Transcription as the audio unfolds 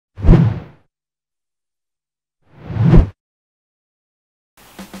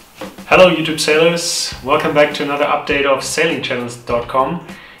Hello YouTube sailors, welcome back to another update of sailingchannels.com.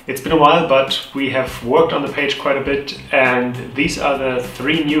 It's been a while, but we have worked on the page quite a bit, and these are the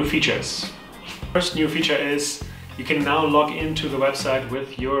three new features. First new feature is you can now log into the website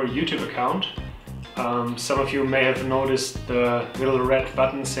with your YouTube account. Some of you may have noticed the little red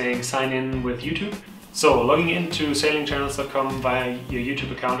button saying sign in with YouTube. So logging into sailingchannels.com via your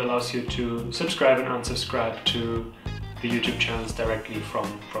YouTube account allows you to subscribe and unsubscribe to the YouTube channels directly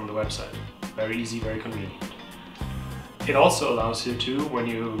from the website. Very easy, very convenient. It also allows you to, when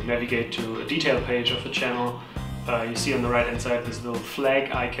you navigate to a detail page of the channel, you see on the right hand side this little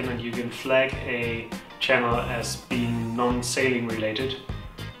flag icon, and you can flag a channel as being non-sailing related.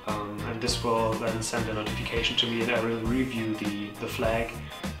 And this will then send a notification to me, and I will review the flag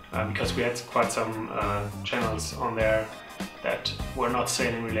because we had quite some channels on there that were not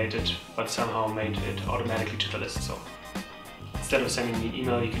sailing related but somehow made it automatically to the list. So instead of sending me an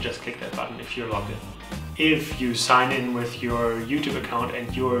email, you can just click that button if you're logged in. If you sign in with your YouTube account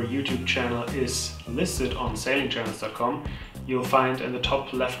and your YouTube channel is listed on sailingchannels.com, you'll find in the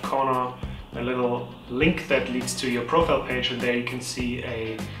top left corner a little link that leads to your profile page, and there you can see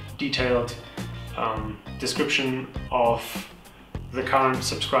a detailed description of the current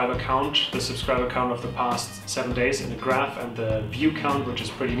subscriber count, the subscriber count of the past 7 days in a graph, and the view count, which is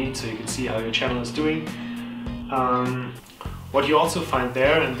pretty neat, so you can see how your channel is doing. What you also find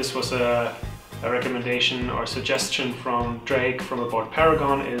there, and this was a recommendation or suggestion from Drake from aboard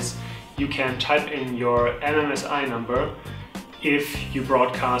Paragon, is you can type in your MMSI number if you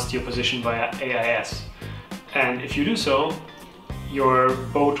broadcast your position via AIS. And if you do so, your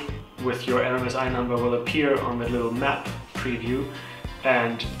boat with your MMSI number will appear on the little map preview,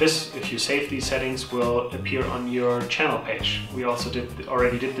 and this, if you save these settings, will appear on your channel page. We also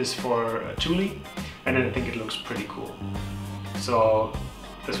already did this for Tuuli, and I think it looks pretty cool. So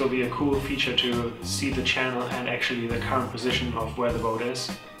this will be a cool feature to see the channel and actually the current position of where the boat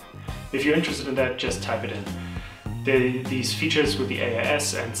is. If you're interested in that, just type it in. These features with the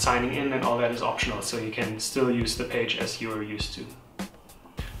AIS and signing in and all that is optional, so you can still use the page as you are used to.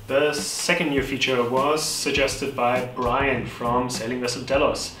 The second new feature was suggested by Brian from Sailing Vessel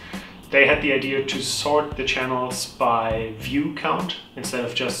Delos. They had the idea to sort the channels by view count instead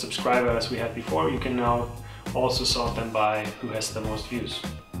of just subscriber as we had before. You can now also sort them by who has the most views,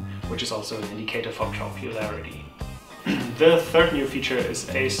 which is also an indicator for popularity. The third new feature is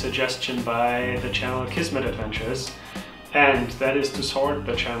a suggestion by the channel Kismet Adventures, and that is to sort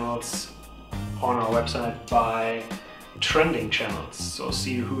the channels on our website by trending channels. So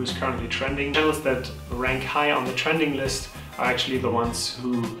see who is currently trending. Channels that rank high on the trending list are actually the ones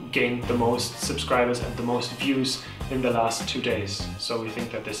who gained the most subscribers and the most views in the last 2 days. So we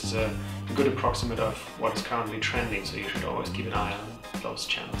think that this is a good approximate of what is currently trending, so you should always keep an eye on those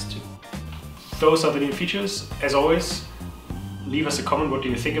channels too. Those are the new features. As always, leave us a comment. What do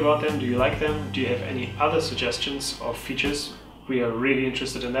you think about them? Do you like them? Do you have any other suggestions of features? We are really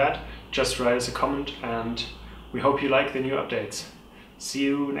interested in that. Just write us a comment, and we hope you like the new updates. See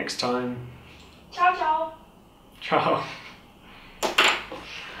you next time. Ciao, ciao. Ciao.